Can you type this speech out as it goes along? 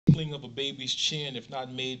tickling of a baby's chin if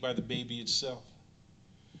not made by the baby itself.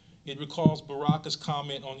 It recalls Baraka's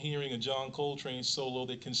comment on hearing a John Coltrane solo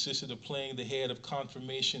that consisted of playing the head of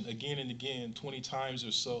confirmation again and again, 20 times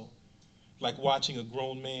or so, like watching a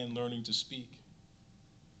grown man learning to speak.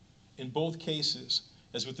 In both cases,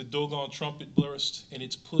 as with the Dogon trumpet burst and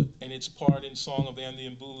its part in Song of the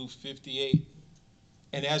Andumbulu 58,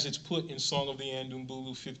 and as it's put in Song of the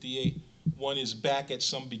Andumbulu 58, one is back at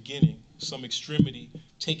some beginning, some extremity,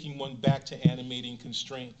 taking one back to animating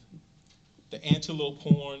constraint. The antelope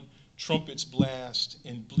horn, trumpets blast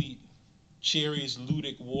and bleat, cherries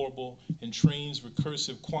ludic warble, and trains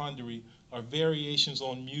recursive quandary are variations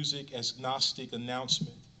on music as Gnostic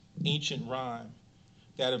announcement, ancient rhyme,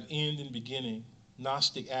 that of end and beginning,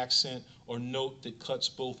 Gnostic accent or note that cuts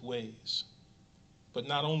both ways. But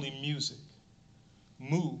not only music.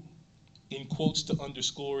 Mu, in quotes to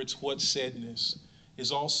underscore its what saidness,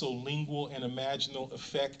 is also lingual and imaginal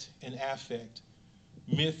effect and affect,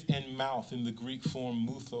 myth and mouth in the Greek form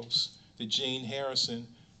muthos that Jane Harrison,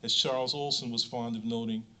 as Charles Olson was fond of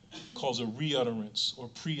noting, calls a reutterance or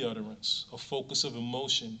pre-utterance, a focus of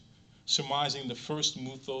emotion, surmising the first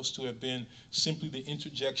muthos to have been simply the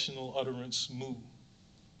interjectional utterance mu.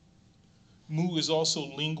 Mu is also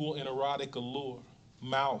lingual and erotic allure,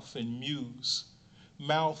 mouth and muse.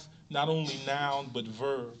 Mouth, not only noun but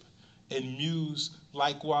verb, and muse,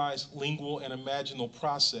 likewise lingual and imaginal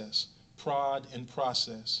process, prod and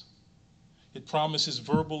process. It promises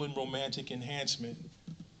verbal and romantic enhancement,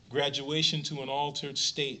 graduation to an altered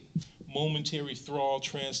state, momentary thrall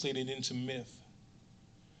translated into myth.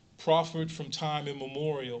 Proffered from time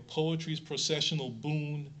immemorial, poetry's processional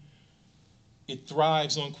boon, it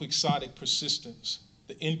thrives on quixotic persistence,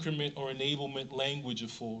 the increment or enablement language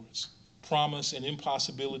affords, promise and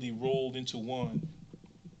impossibility rolled into one.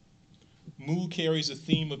 Mu carries a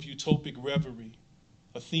theme of utopic reverie,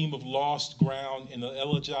 a theme of lost ground and an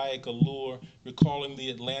elegiac allure recalling the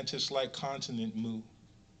Atlantis-like continent Mu,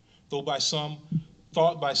 though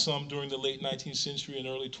thought by some during the late 19th century and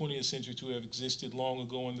early 20th century to have existed long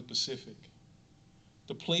ago in the Pacific.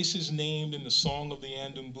 The places named in the Song of the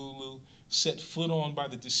Andumbulu, set foot on by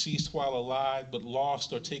the deceased while alive but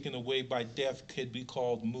lost or taken away by death, could be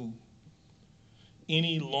called Mu.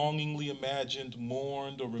 Any longingly imagined,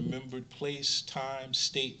 mourned, or remembered place, time,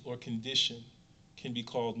 state, or condition can be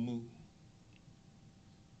called Mu.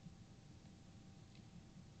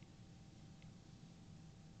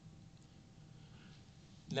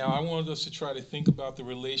 Now, I wanted us to try to think about the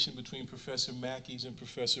relation between Professor Mackey's and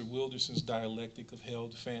Professor Wilderson's dialectic of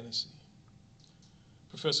held fantasy.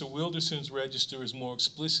 Professor Wilderson's register is more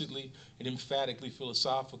explicitly and emphatically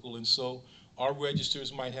philosophical, and so our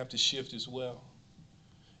registers might have to shift as well.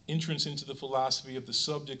 Entrance into the philosophy of the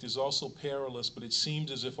subject is also perilous, but it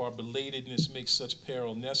seems as if our belatedness makes such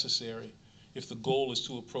peril necessary if the goal is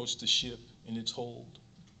to approach the ship in its hold.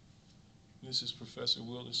 This is Professor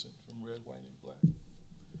Wilderson from Red, White, and Black.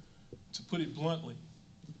 To put it bluntly,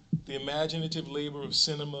 the imaginative labor of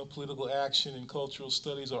cinema, political action, and cultural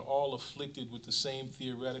studies are all afflicted with the same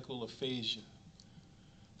theoretical aphasia.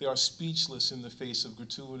 They are speechless in the face of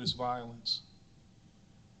gratuitous violence.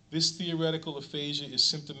 This theoretical aphasia is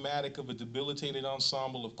symptomatic of a debilitated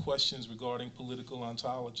ensemble of questions regarding political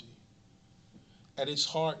ontology. At its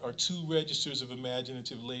heart are two registers of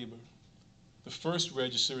imaginative labor. The first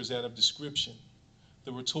register is that of description,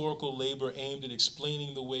 the rhetorical labor aimed at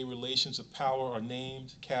explaining the way relations of power are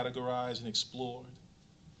named, categorized, and explored.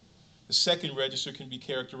 The second register can be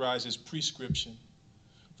characterized as prescription,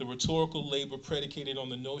 the rhetorical labor predicated on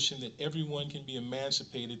the notion that everyone can be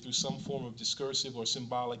emancipated through some form of discursive or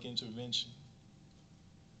symbolic intervention.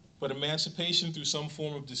 But emancipation through some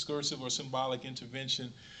form of discursive or symbolic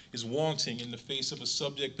intervention is wanting in the face of a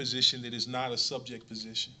subject position that is not a subject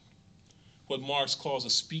position, what Marx calls a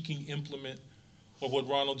speaking implement, or what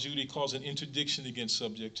Ronald Judy calls an interdiction against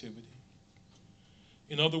subjectivity.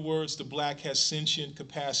 In other words, the black has sentient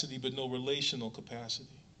capacity but no relational capacity.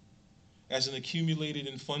 As an accumulated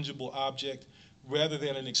and fungible object, rather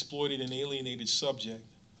than an exploited and alienated subject,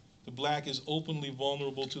 the black is openly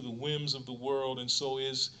vulnerable to the whims of the world, and so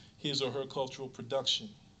is his or her cultural production.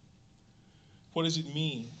 What does it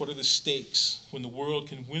mean? What are the stakes when the world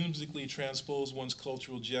can whimsically transpose one's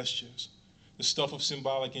cultural gestures, the stuff of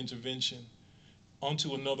symbolic intervention,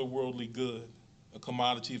 onto another worldly good, a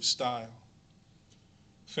commodity of style?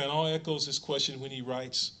 Fanon echoes this question when he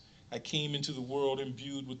writes, "I came into the world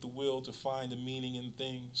imbued with the will to find a meaning in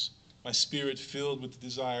things, my spirit filled with the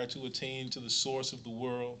desire to attain to the source of the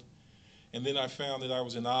world, and then I found that I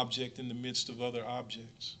was an object in the midst of other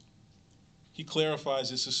objects." He clarifies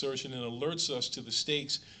this assertion and alerts us to the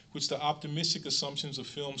stakes which the optimistic assumptions of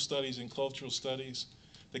film studies and cultural studies,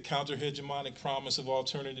 the counter-hegemonic promise of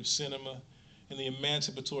alternative cinema, and the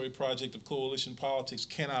emancipatory project of coalition politics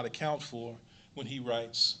cannot account for when he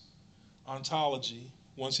writes, "Ontology,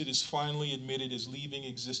 once it is finally admitted as leaving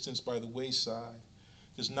existence by the wayside,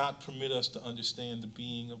 does not permit us to understand the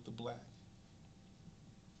being of the black."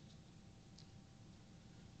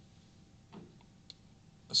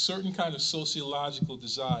 A certain kind of sociological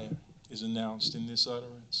desire is announced in this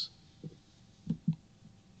utterance.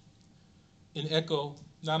 In echo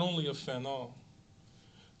not only of Fanon,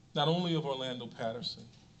 not only of Orlando Patterson,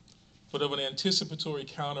 but of an anticipatory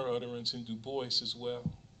counter-utterance in Du Bois as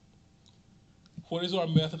well. What is our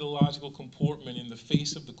methodological comportment in the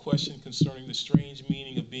face of the question concerning the strange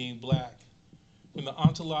meaning of being black, when the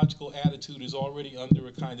ontological attitude is already under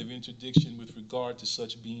a kind of interdiction with regard to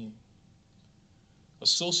such being? A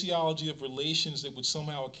sociology of relations that would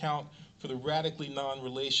somehow account for the radically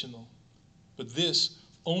non-relational, but this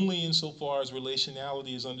only insofar as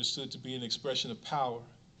relationality is understood to be an expression of power,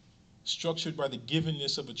 structured by the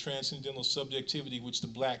givenness of a transcendental subjectivity which the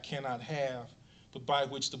black cannot have, but by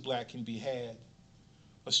which the black can be had,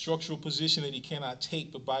 a structural position that he cannot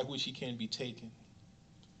take, but by which he can be taken.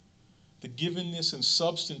 The givenness and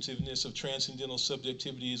substantiveness of transcendental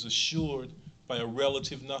subjectivity is assured by a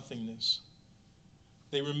relative nothingness.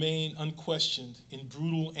 They remain unquestioned in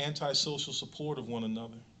brutal antisocial support of one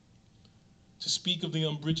another. To speak of the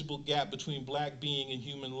unbridgeable gap between black being and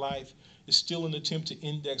human life is still an attempt to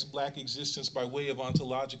index black existence by way of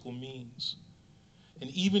ontological means.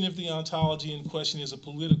 And even if the ontology in question is a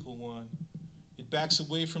political one, it backs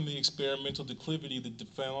away from the experimental declivity that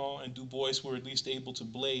Fanon and Du Bois were at least able to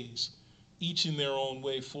blaze, each in their own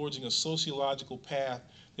way forging a sociological path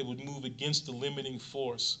that would move against the limiting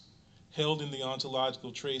force held in the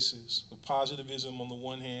ontological traces of positivism on the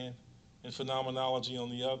one hand and phenomenology on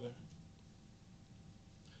the other,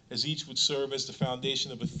 as each would serve as the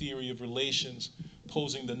foundation of a theory of relations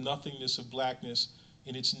posing the nothingness of blackness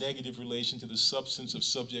in its negative relation to the substance of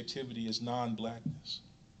subjectivity as non-blackness.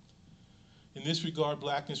 In this regard,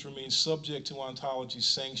 blackness remains subject to ontology's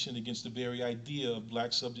sanction against the very idea of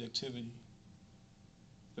black subjectivity.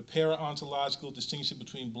 The para-ontological distinction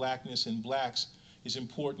between blackness and blacks is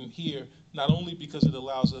important here, not only because it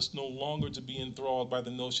allows us no longer to be enthralled by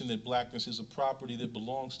the notion that blackness is a property that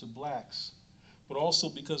belongs to blacks, but also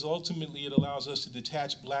because ultimately it allows us to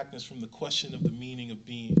detach blackness from the question of the meaning of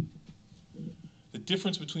being. The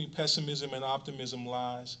difference between pessimism and optimism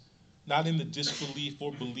lies not in the disbelief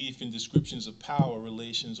or belief in descriptions of power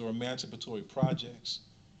relations or emancipatory projects.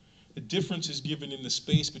 The difference is given in the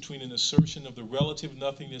space between an assertion of the relative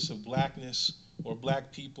nothingness of blackness or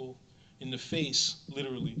black people in the face,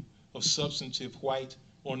 literally, of substantive white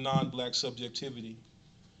or non-black subjectivity,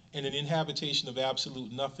 and an inhabitation of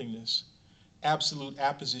absolute nothingness, absolute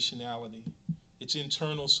appositionality, its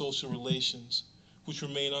internal social relations, which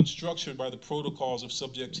remain unstructured by the protocols of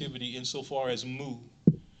subjectivity insofar as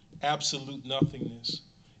absolute nothingness,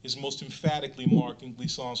 is most emphatically marked in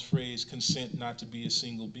Glissant's phrase, consent not to be a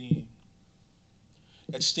single being.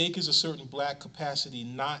 At stake is a certain black capacity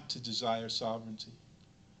not to desire sovereignty,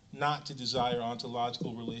 not to desire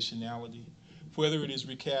ontological relationality, whether it is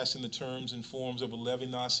recast in the terms and forms of a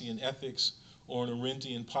Levinasian ethics or an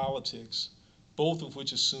Arendtian politics, both of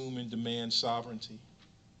which assume and demand sovereignty.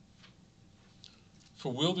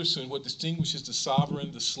 For Wilderson, what distinguishes the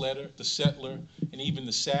sovereign, the settler, and even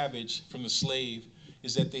the savage from the slave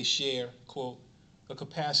is that they share, quote, a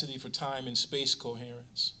capacity for time and space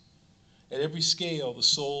coherence. At every scale, the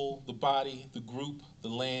soul, the body, the group, the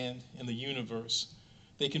land, and the universe,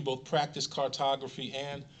 they can both practice cartography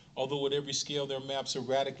and, although at every scale their maps are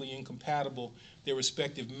radically incompatible, their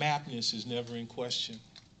respective mapness is never in question.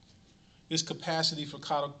 This capacity for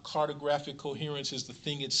cartographic coherence is the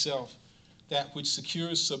thing itself, that which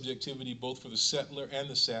secures subjectivity both for the settler and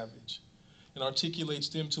the savage, and articulates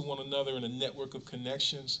them to one another in a network of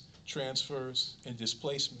connections, transfers, and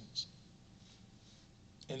displacements.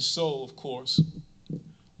 And so, of course,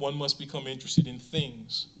 one must become interested in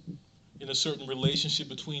things, in a certain relationship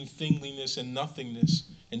between thingliness and nothingness,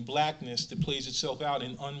 and blackness that plays itself out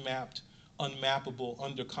in unmapped, unmappable,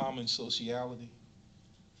 undercommon sociality.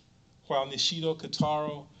 While Nishida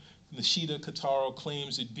Kataro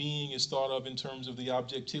claims that being is thought of in terms of the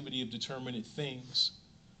objectivity of determinate things,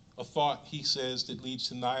 a thought, he says, that leads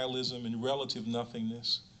to nihilism and relative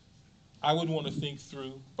nothingness, I would want to think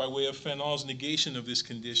through, by way of Fanon's negation of this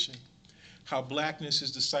condition, how blackness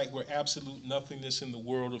is the site where absolute nothingness and the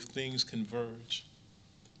world of things converge.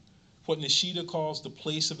 What Nishida calls the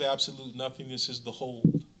place of absolute nothingness is the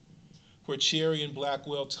hold, where Cherry and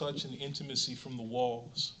Blackwell touch in intimacy from the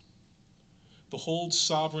walls. The whole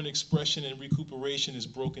sovereign expression and recuperation is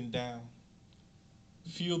broken down.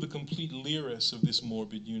 Feel the complete lyris of this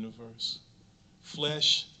morbid universe.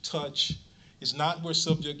 Flesh, touch, is not where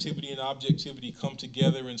subjectivity and objectivity come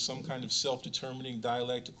together in some kind of self-determining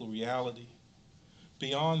dialectical reality.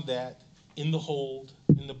 Beyond that, in the hold,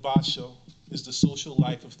 in the basho, is the social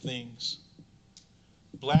life of things.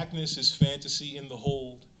 Blackness is fantasy in the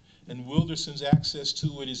hold, and Wilderson's access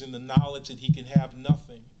to it is in the knowledge that he can have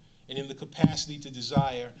nothing, and in the capacity to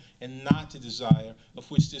desire and not to desire, of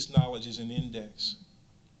which this knowledge is an index.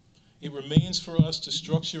 It remains for us to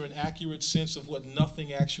structure an accurate sense of what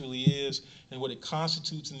nothing actually is and what it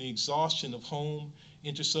constitutes in the exhaustion of home,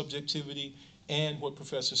 intersubjectivity, and what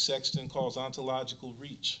Professor Sexton calls ontological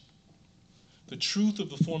reach. The truth of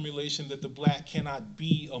the formulation that the black cannot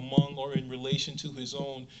be among or in relation to his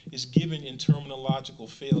own is given in terminological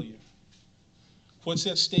failure. What's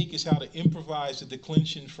at stake is how to improvise the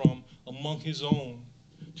declension from among his own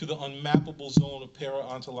to the unmappable zone of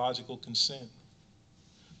para-ontological consent.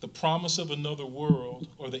 The promise of another world,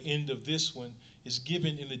 or the end of this one, is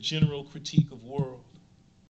given in the general critique of world.